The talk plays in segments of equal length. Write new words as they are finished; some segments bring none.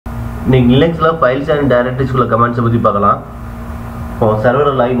இன்னைக்கு லினக்ஸில் files and டைரக்டரிஸ்குள்ள கமெண்ட்ஸை பற்றி பார்க்கலாம். இப்போ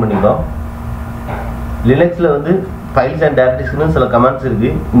சர்வரை லாகின் பண்ணிக்கோ. லினக்ஸில் வந்து ஃபைல்ஸ் அண்ட் டைரக்டரிஸ்க்குன்னு சில கமெண்ட்ஸ் இருக்குது.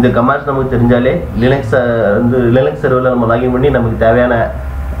 இந்த கமெண்ட்ஸ் நமக்கு தெரிஞ்சாலே லினக்ஸ் சர்வரில் நம்ம லாகின் பண்ணி நமக்கு தேவையான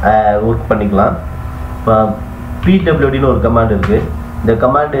ஒர்க் பண்ணிக்கலாம். இப்போ PWDன்னு ஒரு கமாண்ட் இருக்குது. இந்த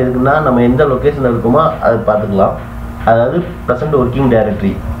கமாண்ட் எதுக்குன்னா நம்ம எந்த லொக்கேஷனில் இருக்குமோ அதை பார்த்துக்கலாம். அதாவது ப்ரெசன்ட் ஒர்க்கிங்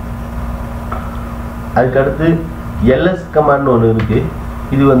டைரக்டரி. அதுக்கடுத்து LS கமாண்ட்னு ஒன்று இருக்குது.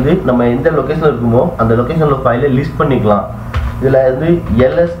 இது வந்து நம்ம எந்த லொக்கேஷனில் இருக்குமோ அந்த லொக்கேஷனில் ஃபைலை லிஸ்ட் பண்ணிக்கலாம். இதில் வந்து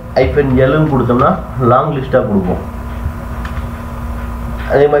LS-Lன்னு கொடுத்தோம்னா லாங் லிஸ்ட்டாக கொடுப்போம்.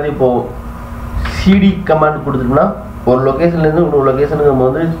 அதே மாதிரி இப்போது CD கமாண்ட் கொடுத்துட்டோம்னா ஒரு லொக்கேஷன்லேருந்து இன்னொரு லொக்கேஷனுக்கு நம்ம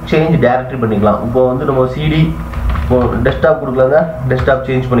வந்து சேஞ்ச் டைரக்டரி பண்ணிக்கலாம். இப்போ வந்து நம்ம CD இப்போ டெஸ்க்டாப் கொடுக்கலாங்க, டெஸ்க்டாப்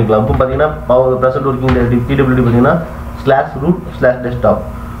சேஞ்ச் பண்ணிக்கலாம். இப்போ பார்த்தீங்கன்னா ப்ரெசன்ட் ஒர்க்கிங் டைரக்டரி PWD பார்த்தீங்கன்னா /root/desktop.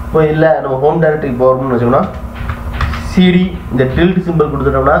 இப்போ இல்லை நம்ம ஹோம் டைரக்டரி போகிறோம்னு வச்சோம்னா CD இந்த டில்ட் சிம்பிள்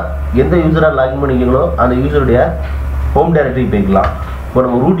கொடுத்துட்டோம்னா எந்த யூஸராக லாகின் பண்ணிக்கிறீங்களோ அந்த யூஸருடைய ஹோம் டைரக்டரி போய்க்கலாம். இப்போ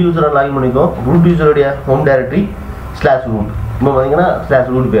நம்ம root யூஸராக login பண்ணிக்கோம், root யூஸருடைய home directory /root. இப்போ பார்த்தீங்கன்னா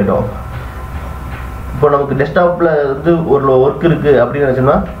 /root போய்ட்டோம். இப்போ நமக்கு டெஸ்க்டாப்பில் வந்து ஒரு ஒர்க் இருக்குது அப்படின்னு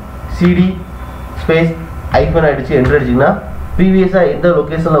நினச்சோம்னா CD ஸ்பேஸ் ஐஃபன் அடித்து என்ட்ரு அடிச்சிங்கன்னா ப்ரீவியஸாக எந்த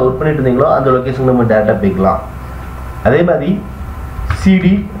லொக்கேஷனில் ஒர்க் பண்ணிட்டு இருந்தீங்களோ அந்த லொக்கேஷன் நம்ம டேரெக்டாக போய்க்கலாம். அதே மாதிரி CD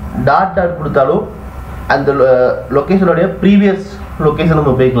டாட் கொடுத்தாலும் அந்த லொக்கேஷனுடைய ப்ரீவியஸ் லொக்கேஷன்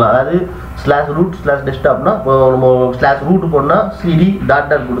நம்ம போய்க்கலாம். அதாவது /root/desktopனா இப்போ நம்ம /root போனால் CD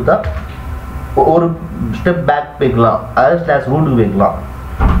டாட் கொடுத்தா ஒரு ஸ்டெப் பேக் போய்க்கலாம். அதாவது /rootக்கு போய்க்கலாம்.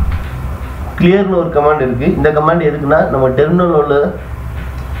 கிளியர்னு ஒரு கமாண்ட் இருக்குது. இந்த கமாண்ட் எதுக்குன்னா நம்ம டெர்மினல் உள்ள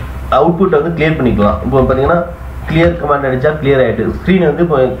அவுட்புட்டை வந்து கிளியர் பண்ணிக்கலாம். இப்போ பார்த்தீங்கன்னா கிளியர் கமாண்ட் அடித்தா கிளியர் ஆகிட்டு ஸ்க்ரீன் வந்து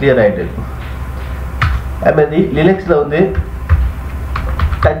இப்போ கிளியர் ஆகிட்டு. அதுமாதிரி லினக்ஸில் வந்து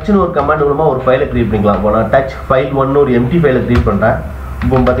டச்னு ஒரு கமாண்ட் மூலமாக ஒரு ஃபைலை க்ரியேட் பண்ணிக்கலாம். இப்போ நான் டச் file1 ஒரு எம்டி ஃபைலை க்ரியேட் பண்ணுறேன்.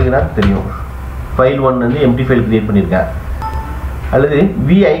 இப்போ பார்த்தீங்கன்னா தெரியும் file1 வந்து எம்டி ஃபைல் க்ரியேட் பண்ணியிருக்கேன். அல்லது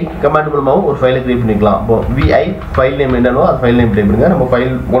VI கமாண்ட் மூலமாகவும் ஒரு ஃபைலை க்ரியேட் பண்ணிக்கலாம். இப்போ VI ஃபைல் நேம் என்னன்னோ அது ஃபைல் நேம் டைப் பண்ணுங்க. நம்ம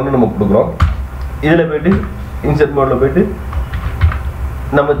file1 நம்ம கொடுக்குறோம். இதில் போய்ட்டு இன்சர்ட் மோடில் போய்ட்டு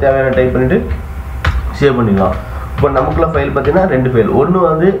நம்ம தேவையான டைப் பண்ணிவிட்டு சேவ் பண்ணிக்கலாம். இப்போ நமக்குள்ள ஃபைல் பார்த்தீங்கன்னா 2 ஃபைல். ஒன்று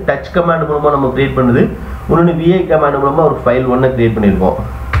வந்து டச் கமாண்ட் மூலமாக நம்ம க்ரியேட் பண்ணுது, இன்னொன்று VI கமாண்ட் மூலமாக ஒரு file1 க்ரியேட் பண்ணியிருக்கோம்.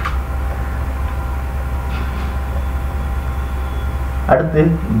 அடுத்து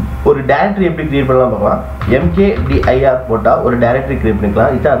ஒரு டைரக்டரி எப்படி க்ரியேட் பண்ணலாம் பார்க்கலாம். mkdir போட்டால் ஒரு டைரக்டரி க்ரியேட்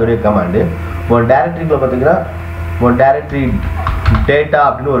பண்ணிக்கலாம். இது அதோடைய கமாண்டு. ஒரு டைரக்டரிக்குள்ள பார்த்தீங்கன்னா ஒரு டைரக்டரி டேட்டா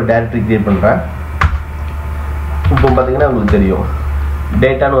அப்படின்னு ஒரு டைரக்டரி க்ரியேட் பண்ணுறேன். இப்போ பார்த்தீங்கன்னா உங்களுக்கு தெரியும்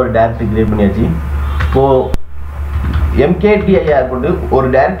டேட்டான்னு ஒரு டைரக்டரி க்ரியேட் பண்ணியாச்சு. இப்போது mkdir கொண்டு ஒரு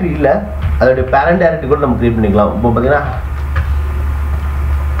டைரக்டரி இல்லை அதோடைய பேரண்ட் டைரக்டரி கூட நம்ம க்ரியேட் பண்ணிக்கலாம். இப்போ பார்த்தீங்கன்னா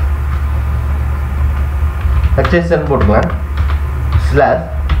HSN போட்டுக்கலாம்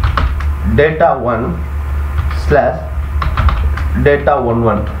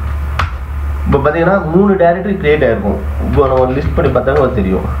 /data1/data11. இப்போ பார்த்தீங்கன்னா 3 டைரக்டரி க்ரியேட் ஆகிருக்கும். இப்போ நம்ம லிஸ்ட் பண்ணி பார்த்தாலும்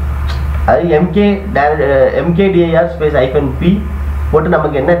தெரியும். அது mkdir ஸ்பேஸ் -p போட்டு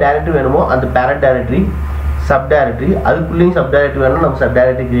நமக்கு என்ன டைரக்டரி வேணுமோ அந்த பேரண்ட் டைரக்டரி சப் டைரக்டரி அதுக்குள்ளேயும் சப் டைரக்டரி வேணும் நம்ம சப்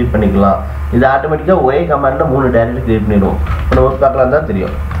டைரக்டரி க்ரியேட் பண்ணிக்கலாம். இது ஆட்டோமேட்டிக்காக ஒரே கமாண்டில் 3 டைரக்டரி க்ரியேட் பண்ணிடுவோம். இப்போ நம்ம பார்க்கலாம் தான்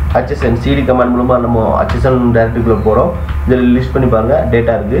தெரியும். HSN CD கமாண்ட் மூலமாக நம்ம HSN டைரக்டரிக்குள்ளே போகிறோம். இதில் லிஸ்ட் பண்ணி பாருங்கள்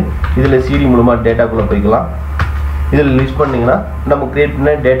டேட்டா இருக்குது. இதில் CD மூலமாக டேட்டாக்குள்ளே போய்க்கலாம். இதில் லிஸ்ட் பண்ணிங்கன்னா நம்ம க்ரியேட் பண்ண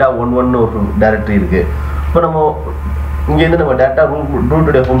data11 ஒரு டைரக்டரி இருக்குது. இப்போ நம்ம இங்கேருந்து நம்ம டேட்டா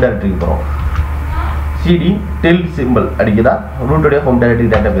ரூட்டுடைய ஹோம் டைரக்டரிக்கு போகிறோம். CD டில்ட் சிம்பிள் அடிக்குதா ரூட்டுடைய ஹோம் டைரக்டரி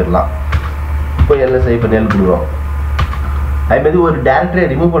டேட்டா போயிடலாம். இப்போ LSI பண்ணி கொடுக்குறோம். அதுமாதிரி ஒரு டைரக்டரியை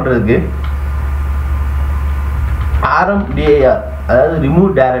ரிமூவ் பண்ணுறதுக்கு RMDIR அதாவது ரிமூவ்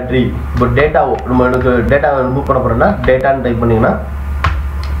டைரக்டரி. இப்போ நம்மளுக்கு டேட்டாவை ரிமூவ் பண்ண போகிறோம்னா டேட்டான்னு டைப் பண்ணிங்கன்னா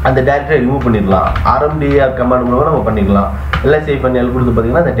அந்த டைரக்டரியை ரிமூவ் பண்ணிடலாம். RMDIR கமாண்ட் மூலமாக நம்ம பண்ணிக்கலாம். LSI பண்ணி கொடுத்து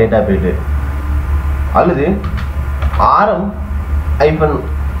பார்த்தீங்கன்னா அந்த டேட்டா போயிட்டு. அல்லது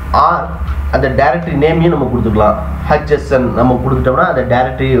RM-R அந்த டைரக்டரி நேமையும் நம்ம கொடுத்துக்கலாம். HSN நம்ம கொடுத்துட்டோம்னா அந்த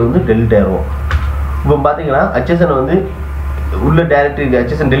டைரக்டரி வந்து டெலிட் ஆயிரும். இப்போ பார்த்தீங்கன்னா HSN வந்து உள்ள டைரக்டரி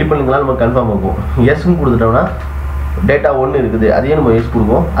HSN டெலிட் பண்ணிக்கலாம் நம்ம கன்ஃபார்ம் ஆகும். எஸ்ன்னு கொடுத்துட்டோம்னா data1 இருக்குது அதையும் நம்ம எஸ்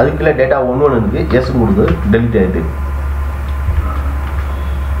கொடுப்போம். அதுக்குள்ளே data11 இருக்குது எஸ்ன்னு கொடுத்து டெலிட் ஆகிட்டு.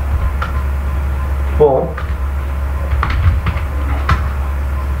 இப்போது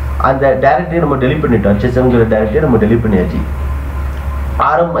அந்த டைரக்டரியை நம்ம டெலிட் பண்ணிட்டோம். HSNங்கிற டைரக்டரியை நம்ம டெலிட் பண்ணியாச்சு.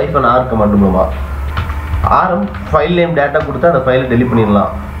 RM-R கமாண்ட் மூலமாக RM ஃபைல் நேம் டேட்டா கொடுத்தா அந்த ஃபைலை டெலிட்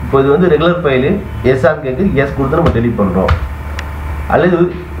பண்ணிடலாம். இப்போ இது வந்து ரெகுலர் ஃபைலு எஸ்ஆன்னு கேட்கு எஸ் கொடுத்து நம்ம டெலிட் பண்ணுறோம். அல்லது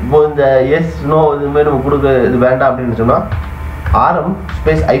இப்போ இந்த எஸ் நோ இதுமாதிரி நம்ம கொடுக்க இது வேண்டாம் அப்படின்னு சொன்னால் RM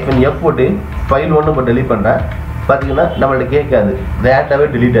 -F போட்டு file1 இப்போ டெலிட் பண்ணுறேன். பார்த்தீங்கன்னா நம்மள்ட்ட கேட்காது, டேரெக்டாகவே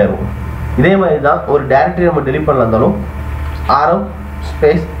delete ஆயிரும். இதே மாதிரி தான் ஒரு டைரக்டரி நம்ம delete பண்ணலாம் இருந்தாலும் RM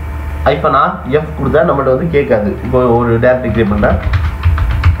ஸ்பேஸ் -R F கொடுத்தா நம்மள்ட்ட வந்து கேட்காது. இப்போ ஒரு டைரக்டரி கிரியேட் பண்ணுறேன்,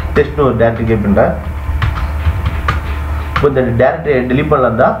 டெஸ்ட்னு ஒரு டைரக்டரி கிரியேட் பண்ணுறேன். இப்போ இந்த டைரக்டரி delete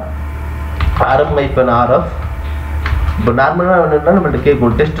பண்ணலாம் தான் RM-RF. இப்போ நார்மலாக என்னன்னா நம்மள்ட்ட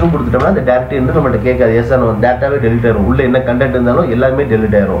கேட்கும், டெஸ்ட்னு கொடுத்துட்டோம்னா அந்த டைரக்டரி வந்து நம்மள்ட்ட கேட்காது, எஸ் ஆர் டேட்டாவே delete ஆயிரும். உள்ள என்ன கண்டென்ட் இருந்தாலும் எல்லாமே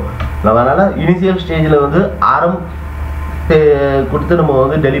delete ஆயிரும். அதனால இனிஷியல் ஸ்டேஜில் வந்து RM கொடுத்து நம்ம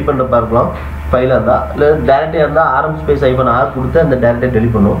வந்து delete பண்ண பார்க்கலாம். ஃபைலாக இருந்தால் இல்லை டேரக்டரியாக இருந்தால் RM ஸ்பேஸ் -R கொடுத்து அந்த டேரக்டரி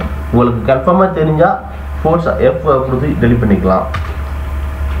delete பண்ணும். உங்களுக்கு கன்ஃபார்மாக தெரிஞ்சால் ஃபோர்ஸ் F கொடுத்து delete பண்ணிக்கலாம்.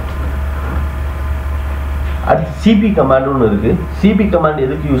 அடுத்து சிபி கமாண்ட் ஒன்று இருக்குது. சிபி கமாண்ட்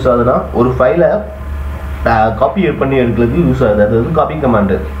எதுக்கு யூஸ் ஆகுதுன்னா ஒரு ஃபைலை காப்பி பண்ணி எடுக்கிறதுக்கு யூஸ் ஆகுது. அது வந்து காப்பி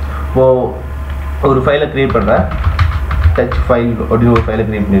கமாண்டு. இப்போது ஒரு ஃபைலை க்ரியேட் பண்ணுறேன், டச் ஃபைல் அப்படின்னு ஒரு ஃபைலை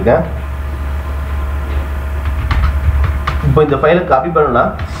க்ரியேட் பண்ணியிருக்கேன். இப்போ இந்த ஃபைலை காப்பி பண்ணணும்னா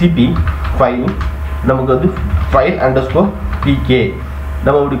சிபி ஃபைல் நமக்கு வந்து ஃபைல் _pk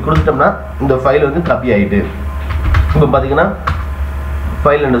நம்ம இப்படி கொடுத்துட்டோம்னா இந்த ஃபைல் வந்து காப்பி ஆகிட்டு. இப்போ பார்த்தீங்கன்னா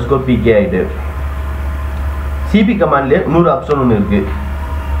ஃபைல் _pk ஆகிட்டு. சிபி கமாண்ட்லேயே இன்னொரு ஆப்ஷன் ஒன்று இருக்குது.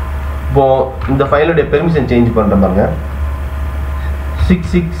 இப்போது இந்த ஃபைலுடைய பெர்மிஷன் சேஞ்ச் பண்ணுற பாருங்க,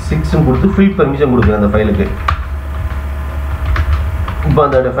 666 கொடுத்து ஃபில் பெர்மிஷன் கொடுக்குறேன் அந்த ஃபைலுக்கு. இப்போ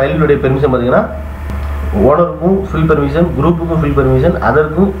அந்த ஃபைலுடைய பெர்மிஷன் பார்த்தீங்கன்னா ஓனருக்கும் ஃபில் பெர்மிஷன், குரூப்புக்கும் ஃபில் பெர்மிஷன்,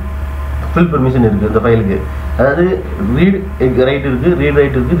 அதற்கும் ஃபில் பெர்மிஷன் இருக்குது இந்த ஃபைலுக்கு. அதாவது ரீட் ரைட் இருக்குது, ரீட்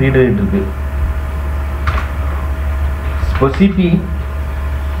ரைட் இருக்குது, ரீட் ரைட் இருக்குது. இப்போ சிபி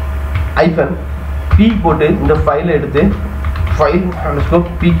 -p போட்டு இந்த ஃபைலை எடுத்து ஃபைல்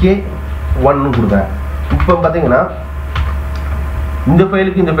 _pk1 கொடுக்குறேன். இப்போ பார்த்தீங்கன்னா இந்த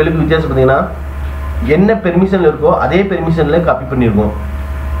ஃபைலுக்கு இந்த ஃபைலுக்கு வித்தியாசம் பார்த்தீங்கன்னா என்ன பெர்மிஷனில் இருக்கோ அதே பெர்மிஷனில் காப்பி பண்ணியிருக்கோம்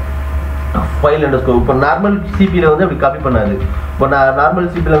ஃபைல் _. இப்போ நார்மல் சிபியில் வந்து அப்படி காப்பி பண்ணாது. இப்போ நான் நார்மல்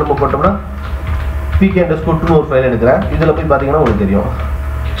சிபியில் நம்ம போட்டோம்னா pk_2 ஒரு ஃபைல் எடுக்கிறேன். இதில் போய் பார்த்தீங்கன்னா உங்களுக்கு தெரியும்,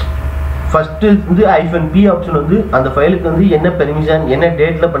 ஃபஸ்ட்டு வந்து -p ஆப்ஷன் வந்து அந்த ஃபைலுக்கு வந்து என்ன பெர்மிஷன் என்ன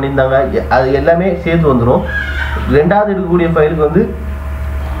டேட்டில் பண்ணியிருந்தாங்க அது எல்லாமே சேர்த்து வந்துடும். ரெண்டாவது எடுக்கக்கூடிய ஃபைலுக்கு வந்து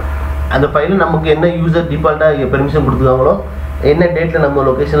அந்த ஃபைலில் நமக்கு என்ன யூசர் டிஃபால்ட்டாக பெர்மிஷன் கொடுத்துருக்காங்களோ என்ன டேட்டில் நம்ம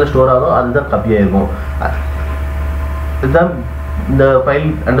லொக்கேஷனில் ஸ்டோர் ஆகும் அதுதான் காப்பி ஆகிருக்கும். இதுதான் இந்த ஃபைல்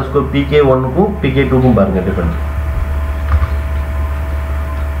 _pk1க்கும் pk2க்கும் பாருங்கள் டிஃபரெண்ட்.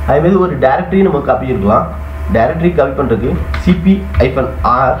 அதேமாதிரி ஒரு டைரக்டரி நம்ம காப்பி இருக்கலாம். டைரக்டரி காப்பி பண்ணுறதுக்கு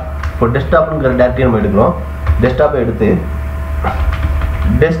cp-r இப்போ டெஸ்க்டாப்ங்கிற டைரக்டரி நம்ம எடுக்கிறோம். டெஸ்க்டாப்பை எடுத்து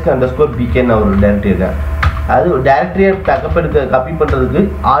desk_pkன்னு ஒரு டைரக்டரி இருக்கேன். அது டைரக்டரியை பேக்கப் எடுக்க காப்பி பண்ணுறதுக்கு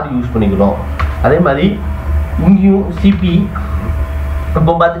R யூஸ் பண்ணிக்கிறோம். அதே மாதிரி இங்கேயும் சிபி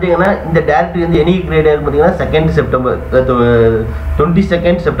இப்போ பார்த்துட்டிங்கன்னா இந்த டைரக்டரி வந்து எனி கிரியேட் ஆகிருக்கு பார்த்தீங்கன்னா 2 செப்டம்பர்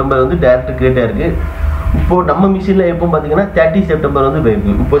 22 செப்டம்பர் வந்து டைரக்டரி கிரியேட் ஆகிருக்கு. இப்போது நம்ம மிஷினில் எப்போ பார்த்தீங்கன்னா 30 செப்டம்பர் வந்து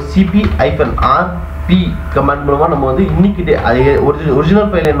போயிருக்கு. இப்போ cp-rp கமாண்ட் மூலமாக நம்ம வந்து இன்னைக்கு அதே ஒரிஜினல்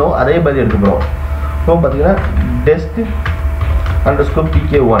ஃபைல் என்னோ அதே மாதிரி எடுத்துக்கிறோம். இப்போ பார்த்தீங்கன்னா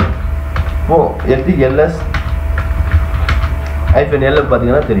desk_pk1 இப்போது எடுத்து ls -l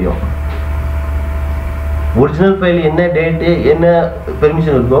பார்த்தீங்கன்னா தெரியும். ஒரிஜினல் ஃபைல் என்ன டேட்டு என்ன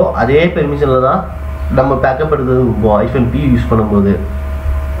பெர்மிஷன் இருக்கோ அதே பெர்மிஷனில் தான் நம்ம பேக்கப் எடுக்கிறது இருக்கும் -p யூஸ் பண்ணும்போது.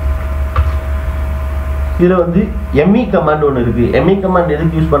 இதில் வந்து me கமாண்ட் ஒன்று இருக்குது. me கமாண்ட்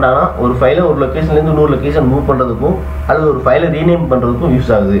எதுக்கு யூஸ் பண்ணாங்கன்னா ஒரு ஃபைலை ஒரு லொக்கேஷன்லேருந்து இன்னொரு லொக்கேஷன் மூவ் பண்ணுறதுக்கும் அல்லது ஒரு ஃபைலை ரீநேம் பண்ணுறதுக்கும்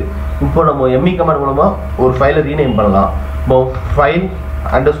யூஸ் ஆகுது. இப்போ நம்ம me கமாண்ட் மூலமாக ஒரு ஃபைலை ரீநேம் பண்ணலாம். இப்போ ஃபைல்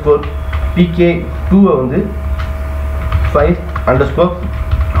 _pk2 வந்து ஃபைல்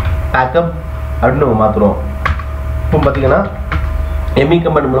 _backup அப்படின்னு நம்ம மாற்றுறோம். இப்போ பார்த்தீங்கன்னா me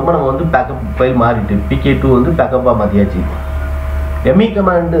கமாண்ட் மூலமாக நம்ம வந்து பேக்கப் ஃபைல் மாறிட்டு pk2 வந்து பேக்கப்பாக மாற்றியாச்சு. me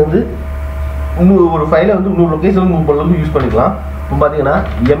கமாண்ட் வந்து இன்னொரு ஒரு ஃபைலை வந்து இன்னொரு லொக்கேஷன் மூவ் பண்ணுறதுக்கு யூஸ் பண்ணிக்கலாம். இப்போ பார்த்தீங்கன்னா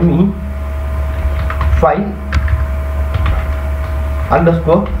me ஃபைல் _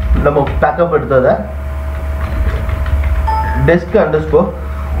 நம்ம பேக்கப் எடுத்ததை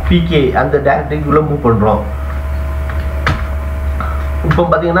desk_pk அந்த டைரக்டரிக்குள்ளே மூவ் பண்ணுறோம். இப்போ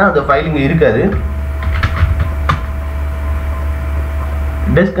பார்த்தீங்கன்னா அந்த ஃபைல் இங்கே இருக்காது.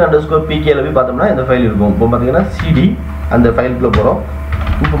 desk_pkல போய் பார்த்தோம்னா இந்த ஃபைல் இருக்கும். இப்போ பார்த்தீங்கன்னா cd அந்த ஃபைலுக்குள்ளே போகிறோம்.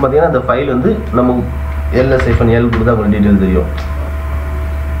 இப்போ பார்த்தீங்கன்னா அந்த ஃபைல் வந்து நம்ம ls-l கொடுத்தா கொஞ்சம் டீட்டெயில் தெரியும்.